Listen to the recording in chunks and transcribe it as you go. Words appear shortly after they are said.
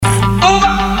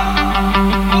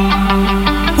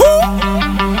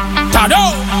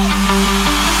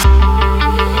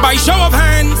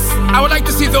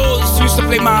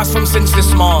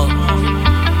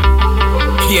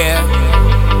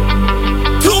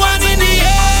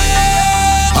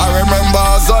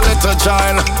little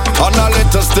child on a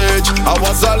little stage. I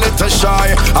was a little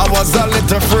shy, I was a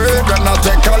little afraid. When I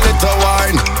take a little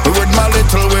wine with my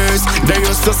little ways, they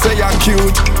used to say I'm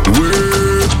cute.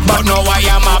 But now I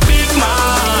am a big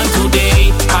man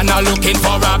today, and I'm looking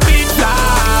for a big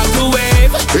flag to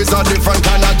wave. It's a different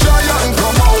kind of giant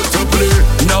come out to play.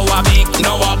 No a big,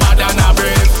 no a bad and a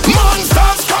brave.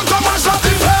 Monsters come to mash up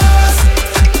the place.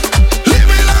 Let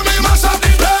me mash up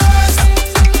the place.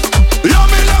 Let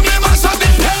me mash up the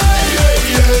place.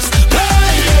 Yes.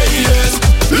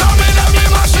 Let me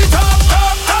mash it up.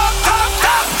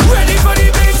 Ready for the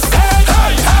big stage.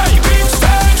 Hey, big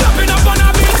stage. Jumping up on a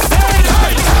big stage.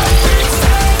 Hey, big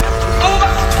stage.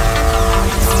 Over.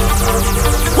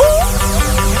 Woo.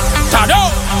 Tado.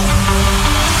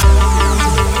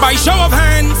 By show of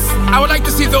hands, I would like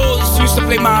to see those who used to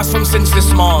play mass from since this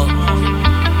small.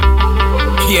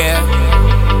 Yeah.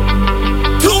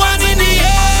 2 1 in the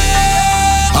air.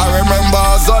 I remember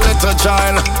as a little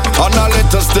child on a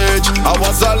little stage. I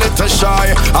was a little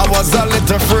shy, I was a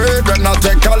little afraid. When I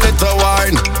take a little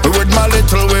wine with my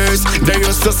little ways, they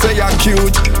used to say I'm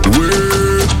cute.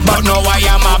 But now I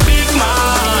am a big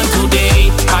man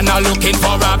today, and I'm looking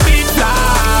for a big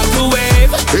flag to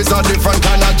wave. It's a different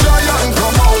kind of giant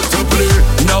come out to play.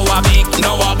 No a big,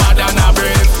 no a bad and a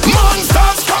brave.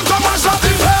 Monsters come to mash up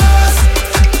the place.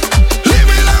 Let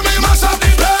me mash up the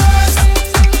place.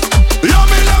 Let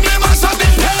me mash up the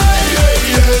place.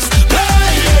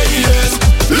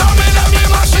 Let me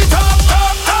mash it up.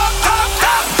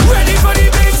 Ready for the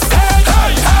big stage.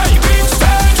 Hey, big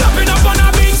stage. Jumping up on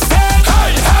a big stage.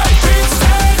 Hey, big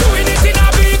stage. Doing it in a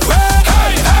big way.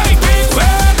 Hey, big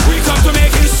way. We come to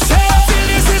make it shake. Feel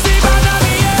this is the man of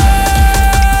the year.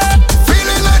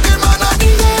 Feeling like the man of the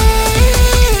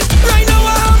year. Right now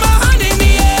I have my hand in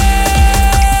the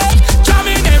air.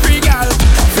 Jamming every gal.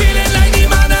 Feeling like the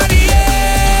man of the year.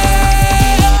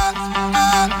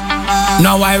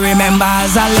 Now I remember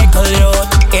as a little youth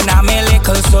in a me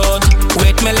little suit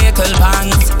with me little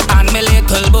pants and me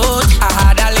little boot. I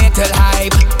had a little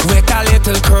hype with a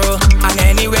little crew, and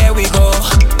anywhere we go,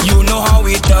 you know how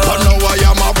we do. But now I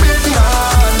am a big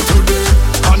man today,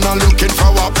 and I'm looking for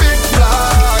a big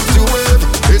flag to wave.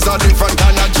 It's a different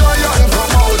kind of giant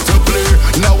come out to play.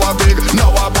 Now a big,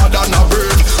 now a bad and a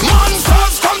brave.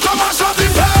 Monsters come to mash up the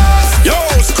place. Yo,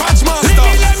 Scratch Master.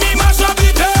 Let me mash up the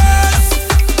place.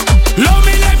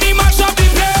 Let me mash up the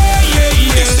place.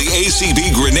 Yeah. It's the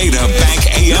ACB Grenada Bank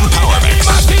AM Power Mix.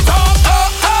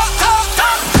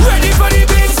 Ready for the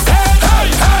big stage.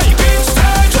 Hey, big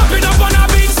stage. Jumping up on a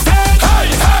big stage.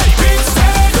 Hey, big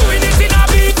stage. Doing it in a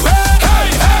big way.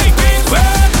 Hey, big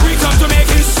way. We come to make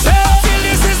it shake. Feel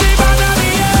this is the man of the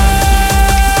year.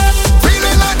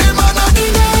 Feeling like the man of the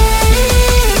year.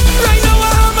 Right now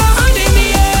I have my hand in the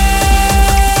air.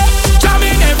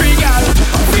 Jamming every gal.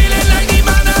 Feeling like the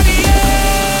man of the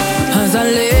year. As I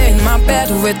lay in my bed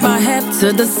with my head to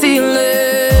the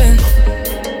ceiling.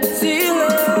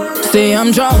 See,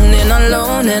 I'm drowning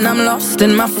alone and I'm lost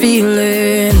in my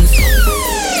feelings.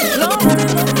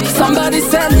 Somebody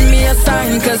send me a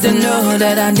sign, cause you know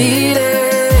that I need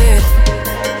it.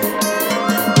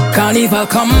 Carnival,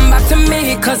 come back to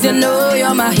me, cause you know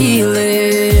you're my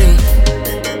healing.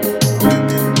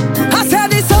 I said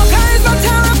this soca is my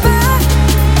therapy.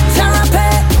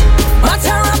 My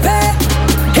therapy.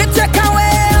 It take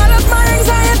away all of my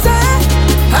anxiety.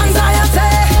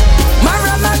 My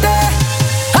remedy.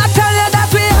 I tell you that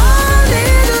we all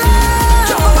need love.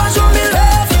 Jump up and show me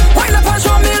love. Wind up and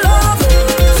show me love.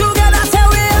 Together say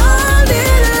we all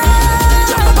need love.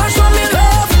 Jump up and show me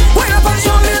love. Wind up and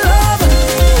show me love.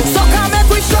 So come make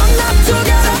we strong up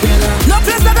together. No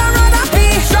place that I'd rather be.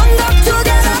 Strong up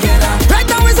together. Right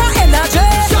now is our energy.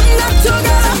 Strong up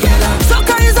together.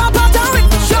 Soca is our part of it.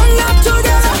 Strong up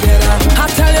together. I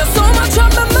tell you so much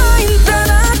on my mind that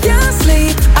I can't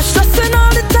sleep. I'm stressing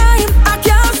all the time. I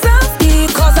can't self-keep,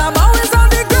 cause I'm always on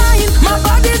the grind. My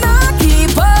body not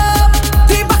keep up.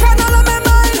 Deep back and all of my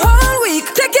mind whole week.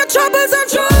 Take your troubles and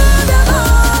throw them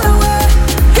all away.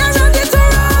 Get ready to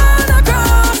run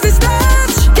across the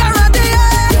stage. Get ready,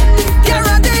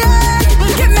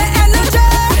 give me energy,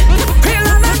 real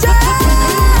energy.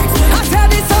 I said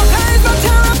this soca is my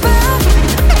therapy.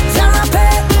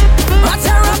 My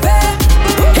therapy.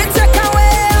 It take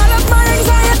away all of my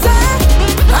anxiety.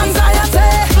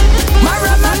 My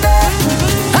remedy.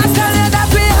 I tell you that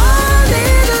we all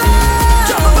need love.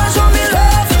 Jump up and show me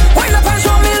love. Wind up and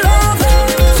show me love.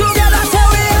 Together say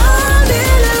we all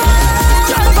need love.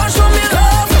 Jump up and show me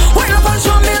love. Wind up and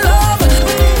show me love.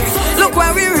 Look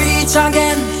where we reach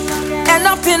again. End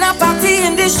up in a party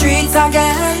in the streets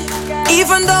again.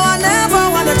 Even though I never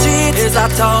wanna cheat Is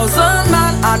 1,000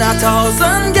 man and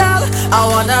 1,000 gal. I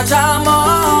wanna jam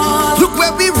on. Look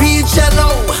where we reach, you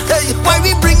know. Why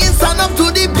we bringing sun up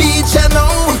to the beach, you know.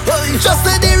 Just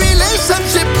say the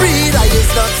relationship breed. I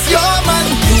is not your man,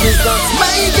 you is not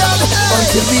my girl.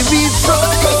 Until we reach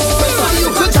home. So you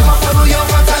could jump up on your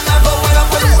want and never wanna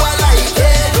put who I like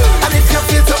it. And if you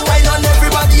feel to wine on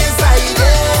everybody inside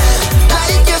it.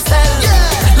 Like yourself,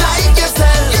 like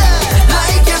yourself,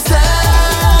 like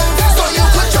yourself. So you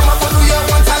could jump up on your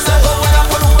want and never wanna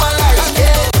put who I like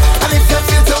it. And if you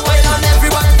feel to wine on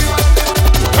everybody.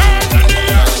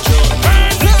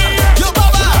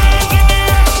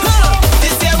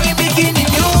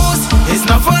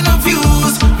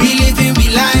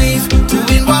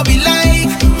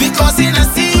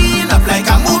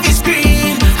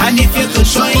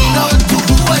 Showing out to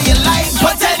what you like,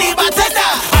 but any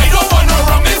bartender. I don't want no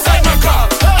rum inside my cup.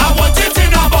 I want it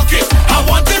in a bucket. I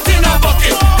want it in a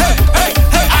bucket. Hey, hey,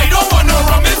 hey. I don't want no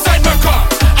rum inside my cup.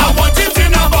 I want it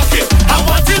in a bucket. I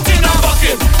want it in a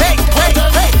bucket. Hey, hey,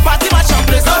 hey. Party my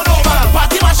champions all over.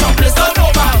 Party my champions all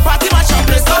over. Party my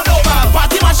champions all over.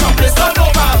 Party my champions all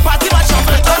over. Party my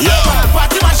champions all over.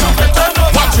 Party my champions all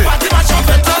over. Party my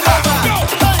champions all over.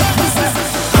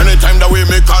 Anytime that we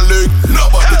make a lick,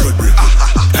 nobody could break.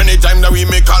 Anytime that we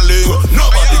make a link,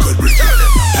 nobody could break it.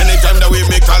 Anytime that we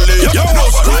make a link,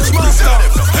 nobody could break it.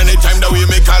 Anytime that we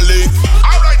make a link,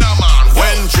 alright now man.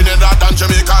 When Trinidad and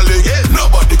Jamaica link,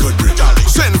 nobody could break it.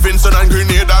 Saint Vincent and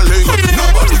Grenada link,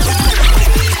 nobody could break it.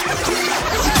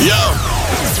 Yo,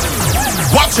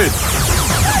 watch it.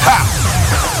 Ha.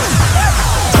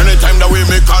 Anytime that we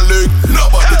make a link,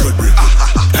 nobody could break it.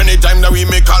 Anytime that we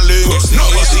make a link,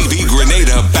 ACB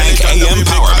Grenada Bank AM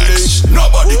Power Mix.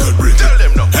 Nobody could break it.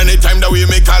 Anytime that we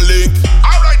make a link,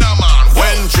 alright now man.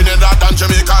 When Trinidad and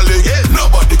Jamaica link,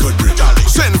 nobody could break it.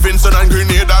 Saint Vincent and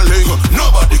Grenada link,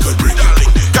 nobody could break it.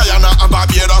 Guyana and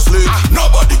Barbados link,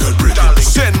 nobody could break it.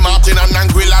 Saint Martin and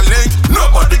Anguilla link,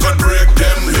 nobody could break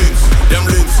them links. Them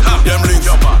links, them links,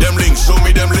 them links. Show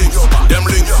me them links, them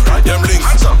links, them links,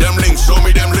 them links. Show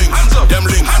me them links, them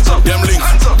links, them links,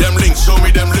 them links. Show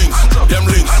me them links, them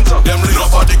links, them links.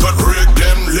 Nobody could break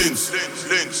them links.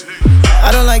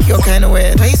 I don't like your kind of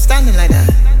way. Why you standing like that?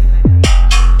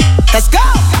 Let's go!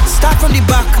 Start from the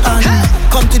back and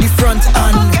come to the front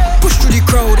and push through the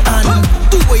crowd and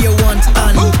do what you want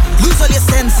and lose all your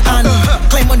sense and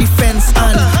climb on the fence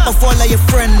and of all of your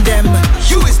friend them.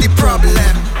 You is the problem.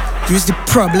 You is the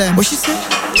problem. What she said?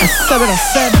 I said what I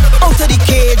said. Out of the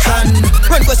cage and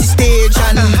run across the stage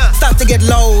and start to get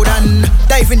loud and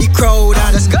dive in the crowd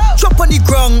and drop on the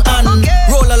ground and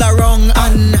roll all around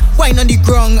and whine on the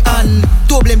ground and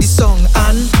don't blame the song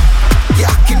and you're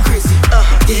acting crazy.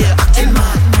 Yeah, you're acting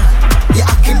mad. You're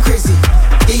acting crazy.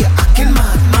 Yeah, you're acting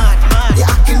mad. You're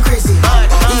acting crazy.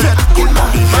 You're acting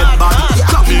mad. You're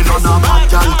acting crazy.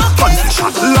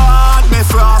 Lord, me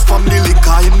frost from the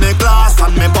liquor in me glass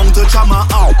and me bound to jam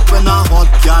out when a hot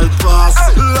girl pass.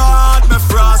 Lord, me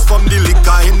frost from the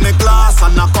liquor in me glass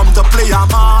and I come to play a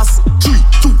mass. 3,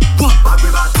 2, 1.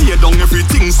 Tear down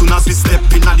everything soon as we step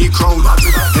in the crowd.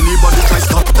 Anybody try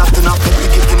stop that in a public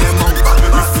kicking them out.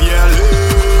 We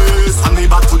fearless and we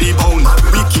back to the bone.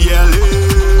 We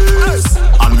careless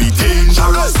and we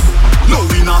dangerous. No,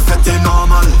 we not fete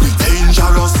normal. We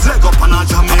dangerous. Leg up and a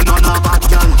jamming on a bad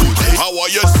girl. How are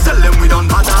you? Tell them we done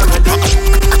bad already.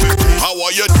 How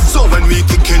are you? So when we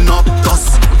kicking up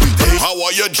dust, how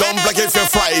are you jump like if you're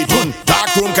frightened?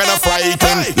 Dark room kinda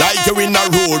frightened, like you in a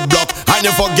roadblock and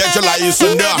you forget your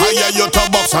license. They hire you to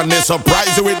box and they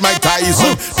surprise you with Mike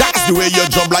Tyson. That's the way you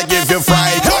jump like if you're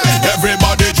frightened.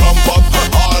 Everybody jump up,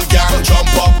 all gang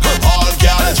jump up, all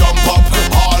gal jump up,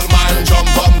 all man jump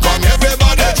up. Come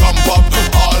everybody jump up,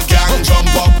 all gang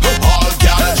jump up, all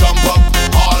gal jump up,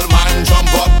 all man jump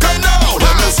up. Come now,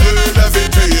 let me see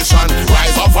levitation,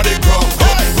 rise up for the ground.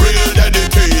 Real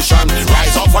dedication,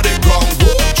 rise up for the ground.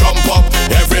 Jump up,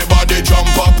 everybody jump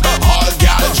up, all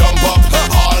gal jump up,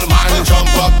 all man jump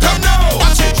up. Come now,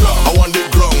 watch it. I want the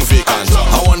ground vacant,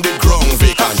 I want the ground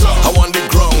vacant, I want the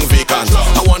ground vacant,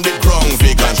 I want the ground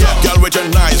vacant. Girl with your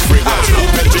nice fragrance,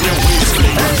 belt in your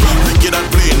waistline, wicked and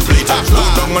plain blatant. Go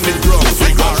down on the ground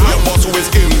vacant, your boss who is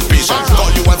impatient. Call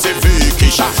you and say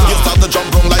vacation. You start to jump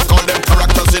round like all them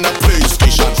characters in a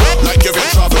PlayStation. Like if you're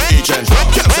a travel agent,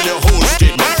 cancel your whole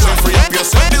statement. So free up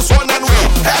yourself this one and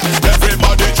wait.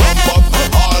 Everybody jump up,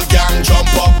 all gang jump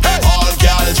up, all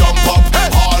gal jump up,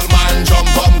 all man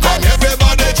jump up. Come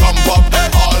everybody jump up,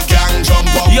 all gang jump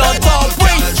up, Your top all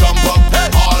gal jump up,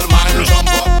 all man jump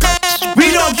up.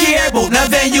 We don't care about the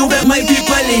venue with my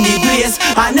people in the place.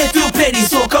 And if you play the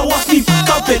soca, watch me fuck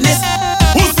up in this.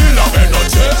 Who still have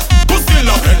energy? Who still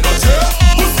have energy?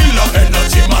 Who still have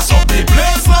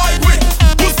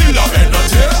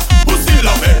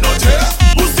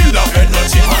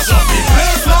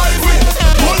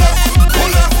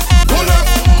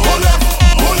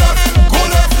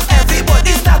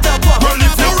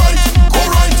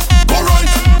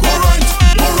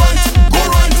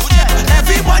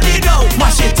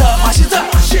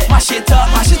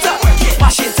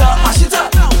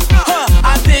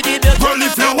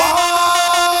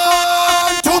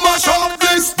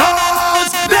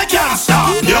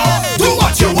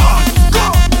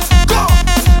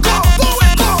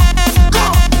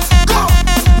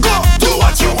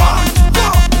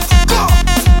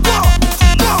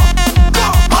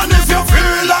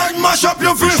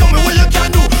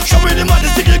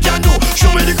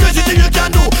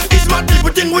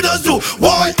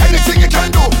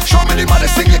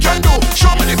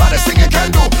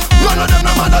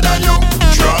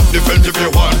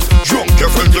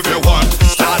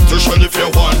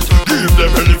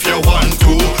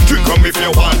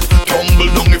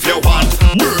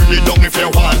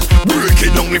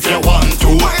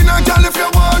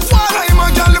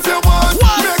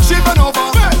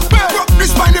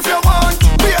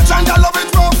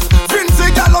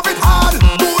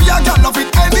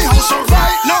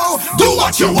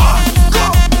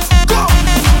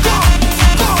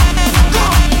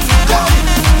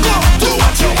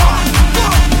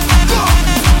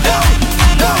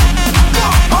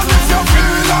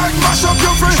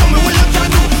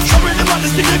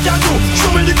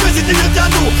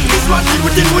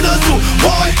within with us do.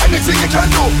 Boy, anything you can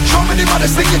do. Show me the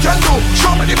baddest thing you can do.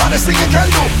 Show me the baddest thing you can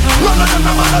do. None of them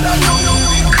are madder than you.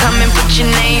 Come and put your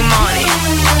name on it.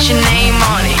 Put your name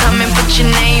on it. Come and put your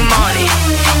name on it.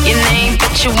 Your name,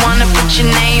 but you wanna put your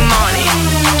name on it.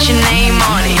 Put your name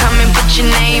on it. Come and put your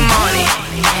name on it.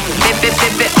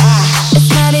 It's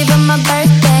not even my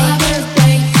birthday,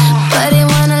 but I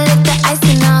wanna lick the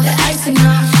icing off.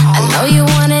 I know you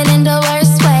want it in the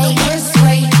worst way.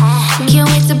 Can't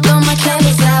wait to blow my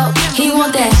candles out. He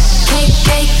want that cake,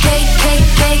 cake, cake, cake,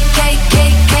 cake, cake,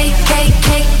 cake, cake, cake,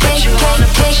 cake, cake,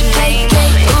 cake, cake,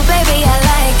 cake. Ooh, baby, I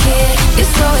like it.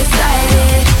 You're so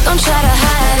excited. Don't try to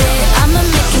hide it. I'ma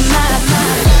make it mine.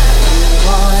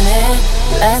 Want it?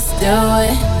 Let's do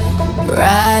it.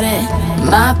 Ride it,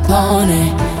 my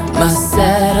pony, my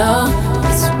saddle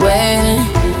is waiting.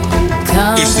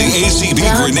 Come It's the ACB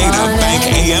Grenada Bank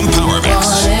AM Power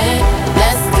Mix.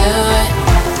 Let's do it.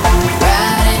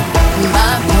 Ride it,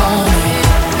 my pony,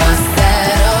 my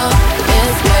saddle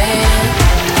is waiting.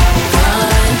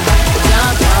 Come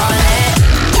jump on it.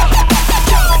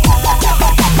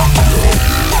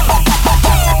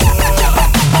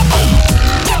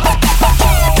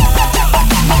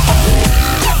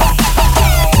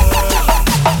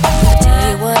 Tell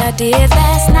you what I did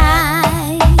last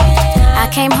night. I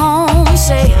came home,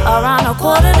 say around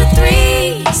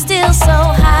 2:45, still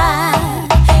so high,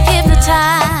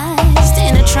 hypnotized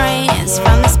in a trance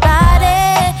from this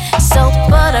body, so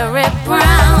buttery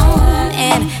brown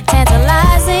and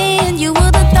tantalizing. You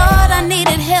would have thought I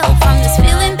needed help from this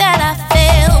feeling that I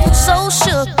felt. So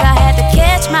shook, I had to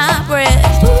catch my breath.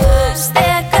 Oops,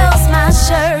 there goes my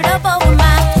shirt up over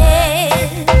my head.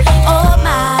 Oh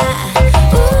my,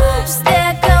 oops,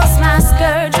 there goes my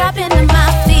skirt dropping to my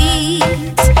feet.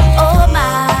 Oh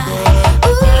my,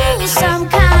 ooh, some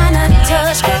kind of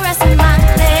touch caressing my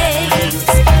legs.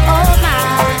 Oh my,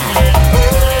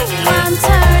 ooh, I'm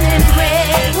turning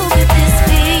red. Who could this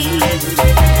be?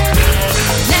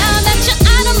 Now that you're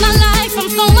out of my life, I'm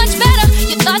so much better.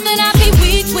 You thought that I'd be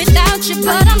weak without you,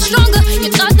 but I'm stronger. You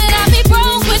thought that I'd be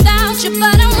broke without you,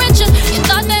 but I'm richer. You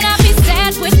thought that I'd be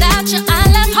sad without you, I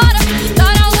laugh harder. You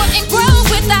thought I wouldn't grow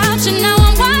without you, now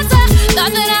I'm wiser.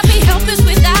 Thought that I'd be helpless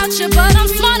without you, but I'm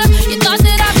smarter. You thought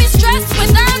that I'd be stressed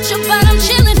without you, but I'm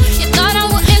chilling. You thought I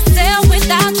wouldn't sell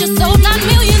without you, sold 9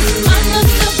 million. I'm a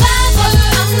survivor,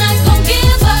 I'm not gon'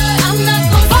 give up. I'm not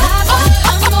gon' stop,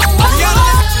 I'm gon' work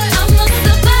hard. I'm a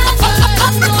survivor,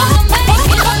 I'm gon'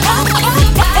 make it. I'm a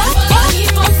survivor,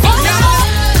 keep on fighting.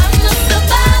 I'm a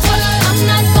survivor, I'm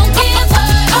not gon' give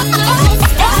up. I'm not gon'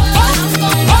 stop, I'm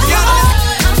gon' work hard.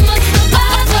 I'm a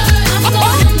survivor, I'm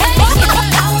gonna make it.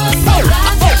 I'm a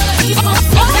survivor, keep on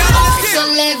fighting. So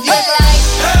live your life.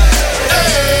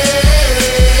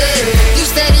 You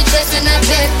steady chasing that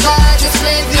big car, just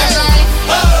live your life.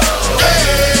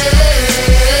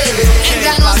 Ain't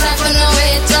got no time for no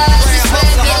haters, just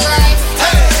live your life.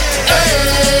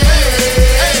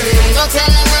 Don't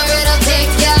tell them where it'll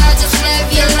take ya, just live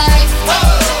your life.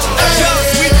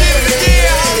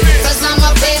 Cause I'm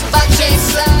a paper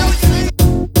chaser.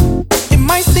 It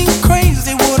might seem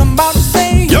crazy what I'm about to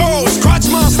say. Yo, Scratch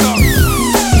Master.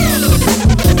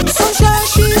 Sunshine,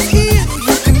 she's here.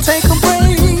 You can take a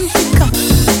break.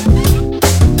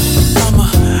 I'm a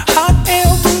hot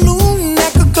air balloon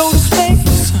that could go to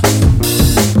space.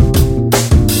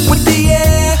 With the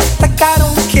air, like I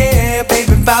don't care,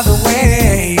 baby, by the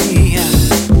way.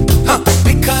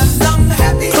 Because I'm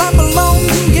happy. Clap along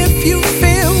if you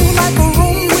feel like a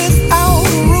room without a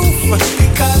roof.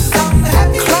 Because I'm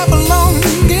happy. Clap along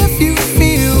if you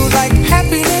feel like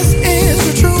happiness is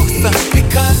the truth.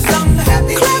 Because I'm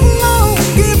happy. Clap along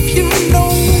if you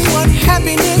know what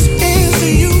happiness is to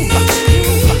you.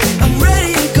 I'm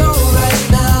ready to go right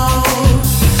now.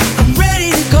 I'm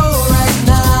ready to go right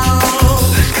now.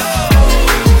 Let's go.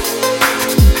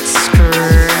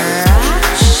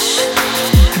 Scratch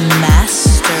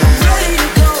Master. Ready to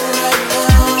go right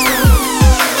now.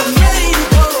 I'm ready to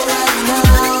go right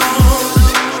now.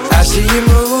 I see you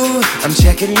move, I'm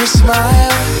checking your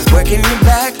smile, working your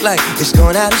back like it's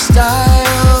going out of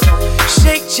style.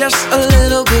 Shake just a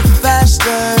little bit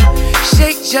faster,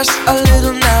 shake just a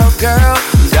little now, girl.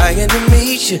 Dying to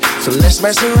meet you, so let's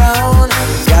mess around.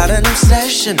 Got an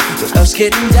obsession with us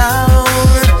getting down.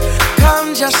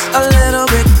 Come just a little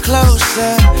bit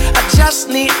closer, I just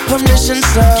need permission,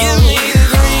 so give me the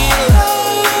green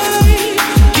light,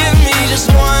 give me just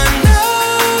one night.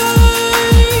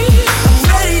 I'm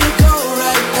ready to go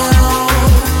right now.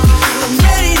 I'm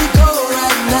ready to go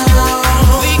right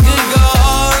now. We could go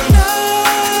all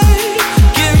night.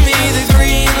 Give me the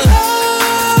green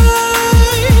light.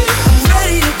 I'm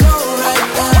ready to go right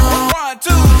now. 1,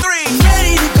 2, 3.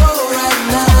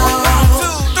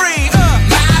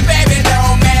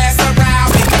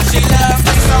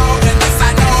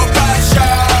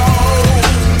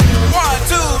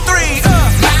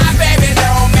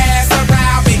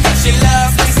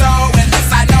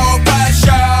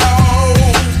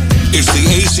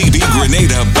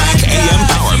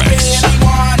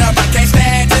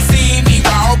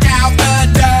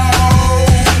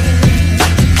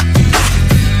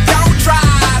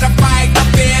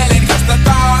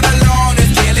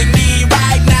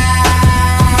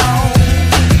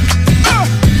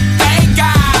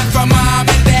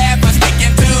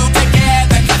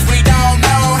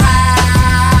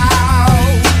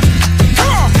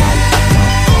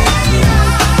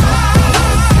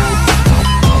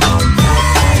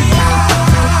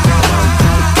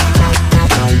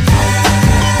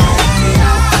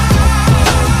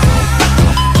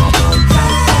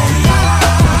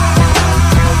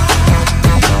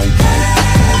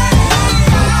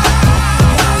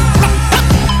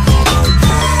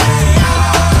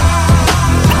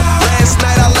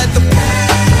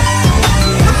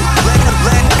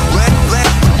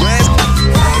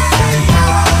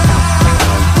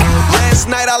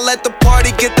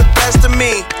 party get the best of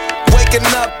me. Waking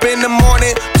up in the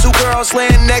morning, 2 girls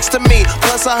laying next to me.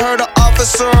 Plus I heard an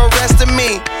officer arrested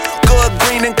me. Good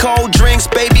green and cold drinks,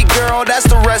 baby girl, that's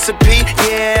the recipe.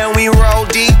 Yeah, we roll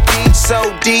deep,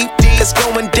 so deep. It's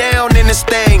going down in this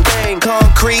thing.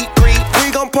 Concrete, we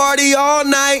gon' party all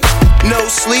night. No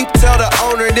sleep, tell the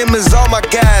owner them is all my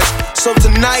guys. So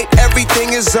tonight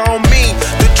everything is on me.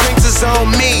 The drinks is on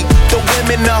me. The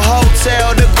women, the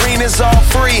hotel, the green is all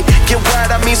free. Get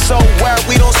wild, I mean so wild,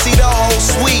 we don't see the whole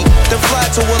suite. Then fly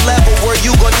to a level where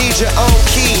you gon' need your own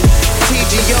key.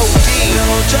 TGOD. No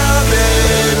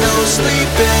jobbing, no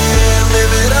sleeping.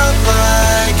 Live it up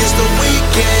like it's the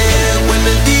weekend. When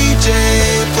the DJ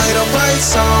play the right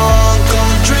song,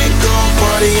 gon' drink, gon'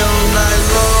 party all night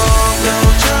long. No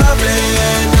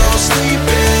jobbing, no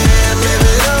sleeping. Live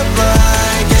it up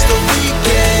like it's the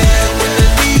weekend. When the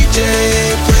DJ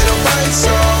play the right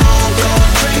song, gon'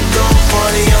 drink, gon'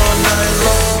 party all night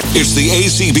long. It's the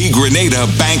ACB Grenada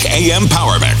Bank AM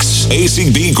Power Mix.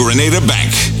 ACB Grenada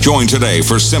Bank. Join today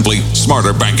for simply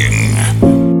smarter banking.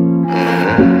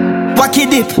 Wacky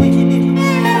dip.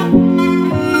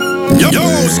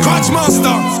 Yo, Scotch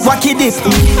Master. Wacky dip.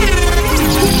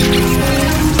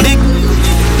 Big,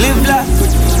 live life.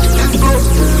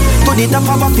 Put it up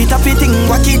on my feet, up thing.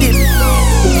 Wacky dip.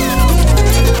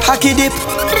 Hacky dip.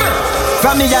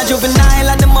 From me a juvenile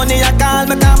and the money I call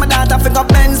me. Call my daughter for go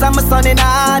Benz and my son in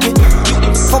Hardy.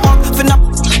 For work, for no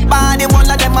body. One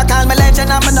of them I call me legend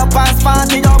and me no pass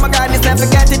party. Oh my God, this never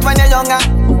forget it when you're younger.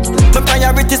 My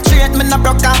priority straight, me no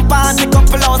broke and pan. Me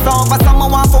couple hours over,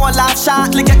 someone want for a laugh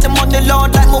shortly. Get the money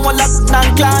load like me want lock and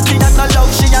clan. She has no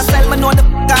love, she a sell me know the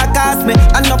car cost me.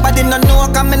 And nobody no know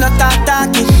cause me no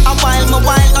talky. A while,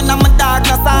 none of my dog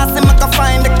no saucy. Me can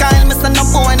find the Kyle, me say no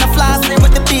boy no flossy.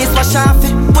 With the piece for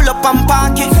Shafi, pull up and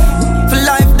park it. For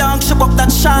life dog, she up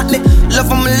that shortly. Love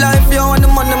of my life, yo, and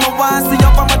the money me want. See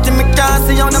up and what me can't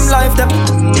see on them life them.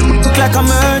 Look like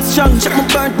I'm earth strong. Check my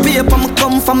burnt paper, me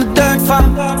come from a dirt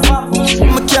farm.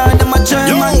 Me carry them a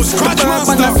German. Yo, Scratch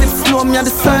Master. And I sit slow, me a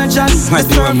the surgeon. My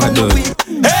dog.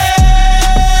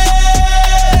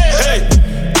 Hey,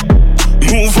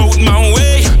 move out my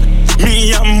way.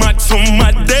 Me I'm mad for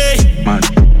my day. Mad.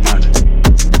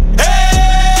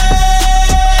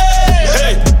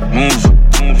 Hey,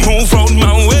 move out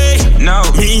my way. Now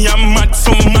me I'm mad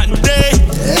for my day.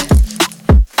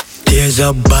 There's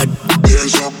a bad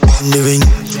living,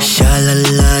 sha la la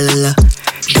la la.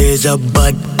 There's a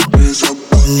bad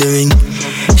living,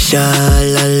 sha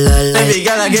la la la. Baby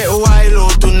girl, I get wild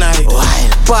out tonight.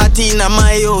 Party in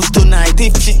my house tonight.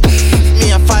 If she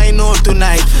me, I find out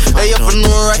tonight. I have to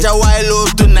know Roger wild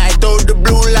out tonight. Out the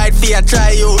blue light, fear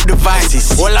try out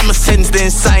devices. All I'm a sense then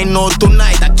sign out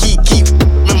tonight. I keep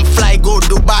me fly go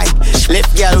Dubai.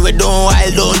 Left girl we don't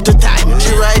wild out to time.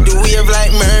 She ride the wave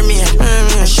like mermaid.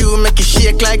 She will make it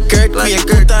shake like Kurt.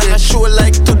 And I show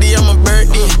like today I'm a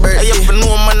birthday. I have to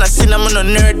know man I sin I'm a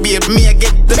nerd babe. Me I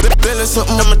get the belly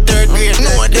something I'm a third grade. No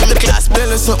one them the class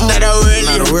belly something that I wear.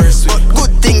 Not the worst way. But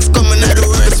good things coming out the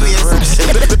worst ways.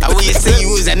 I will say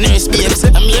you was a nurse babe.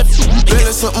 I'm here.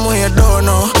 Belly something when you don't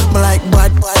know. Me like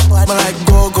bad, me like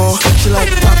go. She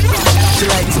like pop, she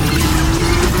like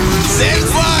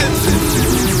Zenfall.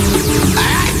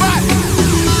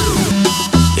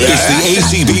 It's the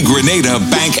ACB Grenada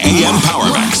Bank AM Power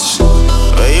Mix.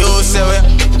 You say we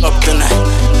up tonight.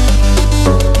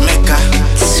 Mecca.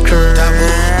 Scratch.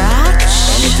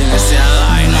 Anything I say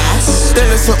I lie. Tell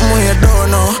her something when you don't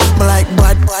know. Me like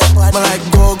bad, me like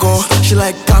go. She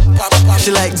like pop,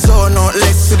 she like zone out.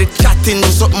 Let's do the chatting,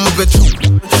 something we go through.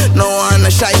 No one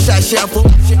a shy, she a pop.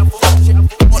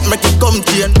 Make it come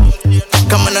to you.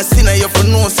 Come on, I see her, you for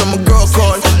know some girl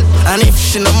call. And if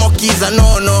she no monkeys, I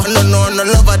no love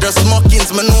her, just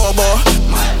mockings, me know about.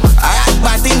 I act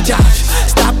bad in charge.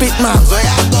 Stop it, man, so I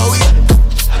go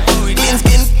with clean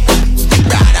skin.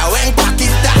 Brother, when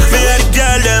Pakistan. Me had the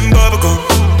girl them bubblegum.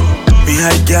 Me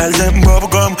had the girl them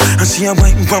bubblegum. And she a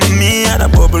waiting for me and I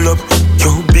bubble up. Yo,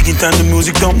 big in time the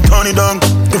music don't turn it down.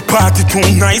 The party too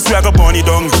nice, we a go burn it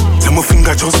down. So my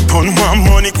finger just turn one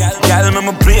money. Girl,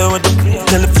 me play with the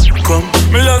telephone come.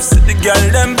 Me love see the girl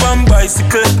them on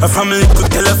bicycle. A family could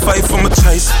tell a fight for my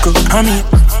tricycle. I mean,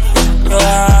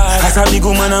 as a big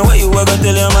woman, where you a go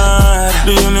tell your mother?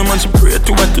 The only man she pray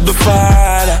to the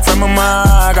Father. From my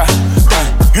mother.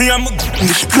 Me and my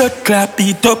English blood clap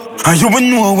beat up. And you will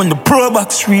know when the pro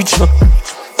box reach up.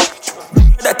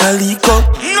 That I leak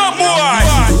up. No boy.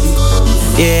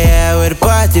 Yeah, where the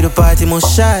party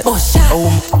must shot. Oh,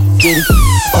 get it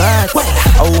hot.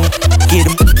 Oh, get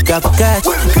him, got a catch.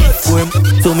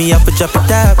 To me up a drop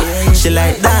it up. She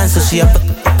like dance, so she up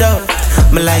it up.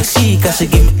 Me like she, cause she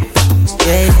give me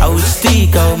Yeah, I would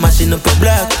stick out, mashing up a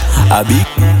block. A big,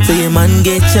 so your man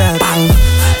get shot. Bang,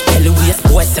 tell you yes,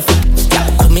 boy, if you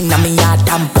come in on me yard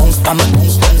and bounce, bounce,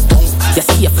 bounce, bounce. You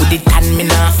see for the tan, me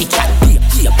nah fi chat.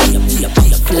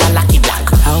 La lucky black.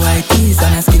 How I tease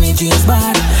on a skinny jeans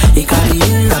bar. He carry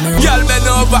here, I'm a Girl bend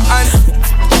over and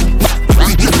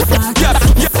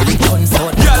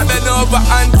Girl bend over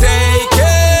and take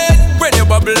it. When you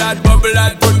bubble out,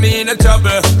 put me in a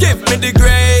trouble. Give me the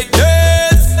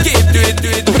greatest. Keep do it.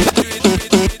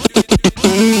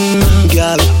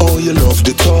 Girl, oh you love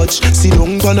the touch. Sit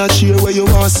down on a chair where you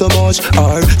want so much.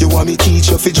 Or you want me teach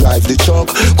you fi drive the truck.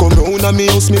 Come round a me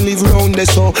house, me live round there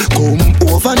so. Come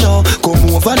over now.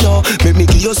 Make me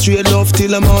give you straight love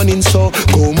till the morning so.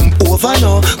 Come over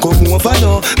now.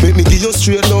 Make me give you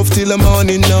straight love till the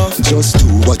morning now. Just do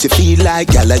what you feel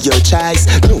like, girl, of your choice.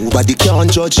 Nobody can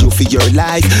judge you for your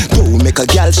life. Don't make a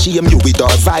girl shame you with our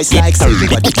vice. Like say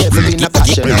you are the devil in a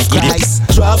passion of Christ.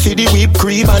 Try for the whipped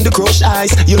cream and the crushed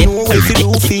ice. You know if you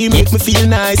do feel make me feel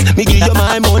nice. Me give you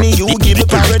my money, you give me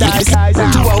paradise. Do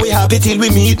how we happy till we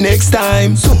meet next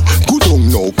time. So good on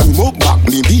now, come up back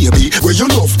me baby. Where you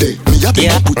love day, me a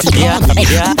beg you put it on me.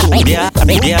 Good on now,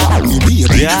 come up back me baby.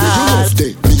 Where you love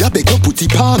day, me a beg you put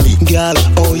it on me. Girl,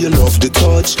 oh you love the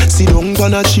touch. Sit down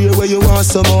on a chair where you want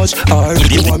so much. Or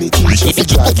you want me teach you to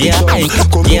drive the truck.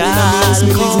 Come down and house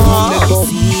me live round the cup.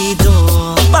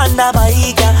 Panda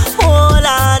bike, hold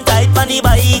on tight on the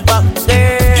bike back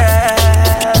there.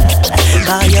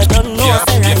 Now you don't know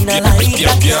say I no like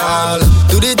that.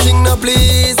 Do the thing now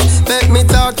please, make me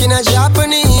talk in a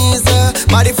Japanese.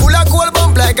 Body full of cold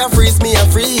bump like a freeze me a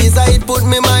freeze. It put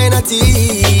me mind at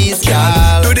ease.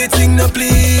 Girl, Do the thing now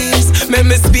please. Make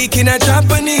me speak in a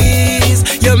Japanese.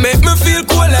 You make me feel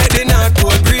cool like the North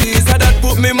Pole breeze. And that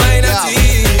put me mind at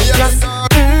ease. yes.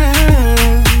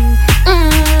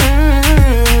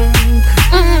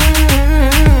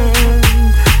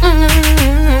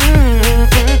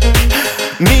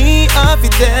 Me have to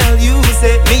tell you,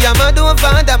 say me I'm a do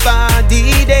for the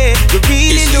party day. You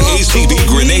really It's the look ACB good,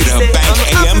 Grenada say. Bank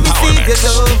AM I'm happy to Power see Mix.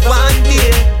 your love one day.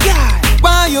 Yeah,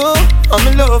 why you? I'ma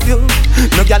love you.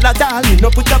 No girl at all, me no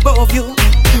put above you.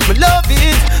 Me love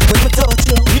it when me touch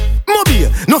you. Mobile,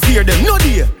 no fear them, no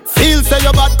dear. Feel say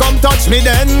your bad, come touch me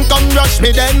then. Come rush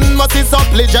me then. Must is up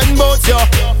legend bout you.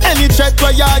 Any threat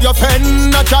where you your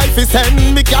friend, a try fi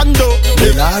send me can do.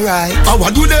 Well alright. I wa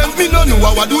do them, me no know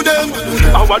how I do them.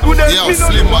 Yo,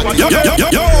 Slim Matty. Yo,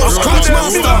 Scratch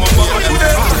Master.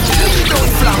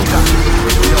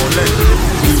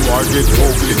 You are get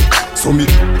ugly. So me,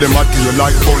 them a deal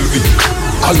like Bulby.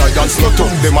 Alliance not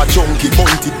up, them a chunky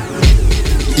bunty.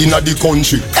 Inna the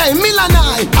country. Hey,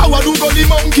 Milanai, how I do go the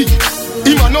monkey?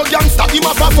 Him a no gangster, him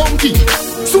a funky.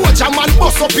 Soldier man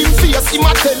bust up him face, him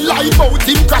a tell lie about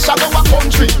him crash out our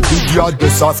country. The yard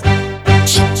best of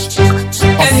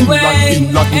Anyway,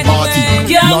 in Latin party.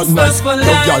 Not nice, no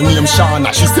girl named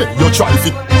Shana, she said you try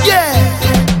it. Yeah.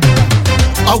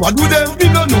 How I do them, me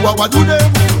no know how I do them.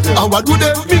 How I do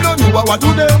them, me no know how I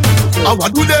do them. How I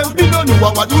do them, me no know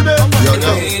how I do them.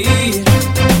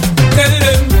 Tell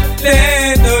them they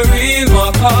ain't the real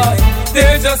McCoy.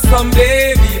 They're just some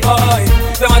baby boy.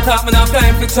 Them a talk, man, have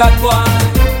time for chat, boy.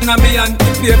 Now me and the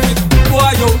baby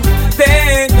boy, yo.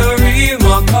 They ain't the real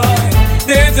McCoy.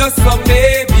 They're just some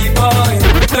baby boy.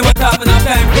 Them a talk, man, have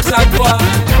time for chat, boy.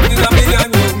 Now me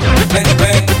and you.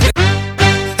 Anyway.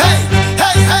 Hey,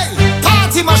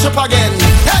 party mash up again.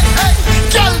 Hey,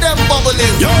 girl them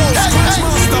bubbling. Yo, hey,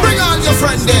 bring on your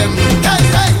friend them.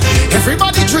 Hey,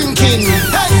 everybody drinking.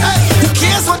 Hey, who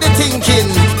cares what they thinking?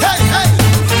 Hey,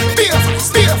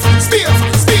 spear.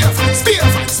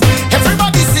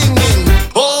 Everybody singing.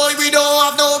 Boy, we don't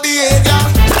have no behavior.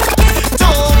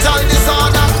 Total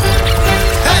disorder.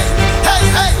 Hey,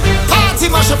 party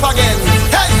mash up again.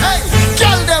 Hey,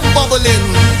 girl them bubbling.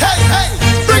 Hey,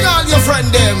 bring on your friend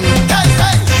them.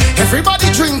 Hey, everybody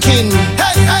drinking.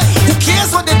 Hey, who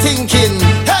cares what they thinking?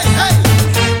 Hey,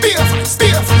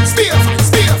 spear.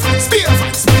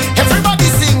 Everybody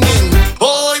singing.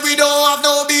 Boy, we don't have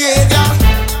no behavior.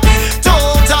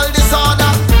 Total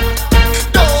disorder.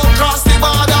 Don't cross the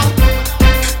border.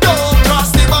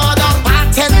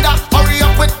 Bartender, hurry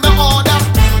up with my order.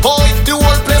 Boy, the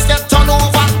whole place get turned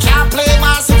over. Can't play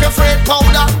mass if you're afraid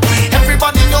powder.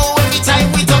 Everybody know every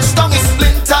time we touch down is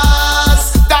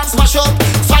splinters. Dance mash up.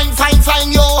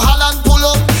 Fine, yo, Holland pull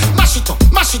up. Mash it up.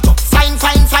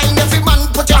 Fine. Every man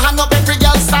put your hand up. Every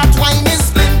girl start whining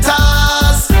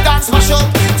splinters. Dance mash up.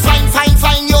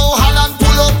 Fine, yo, Holland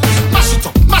pull up. Mash it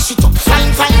up.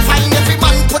 Fine. Every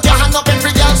man put your hand up.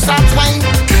 Every girl start whining.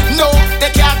 No,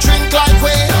 they can't drink like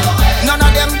we. None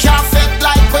of them can fed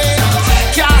like we.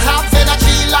 Can't have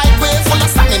energy like we. Full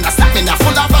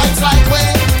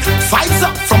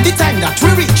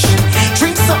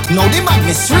Now the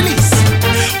madness release.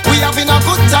 We having a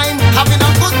good time, having a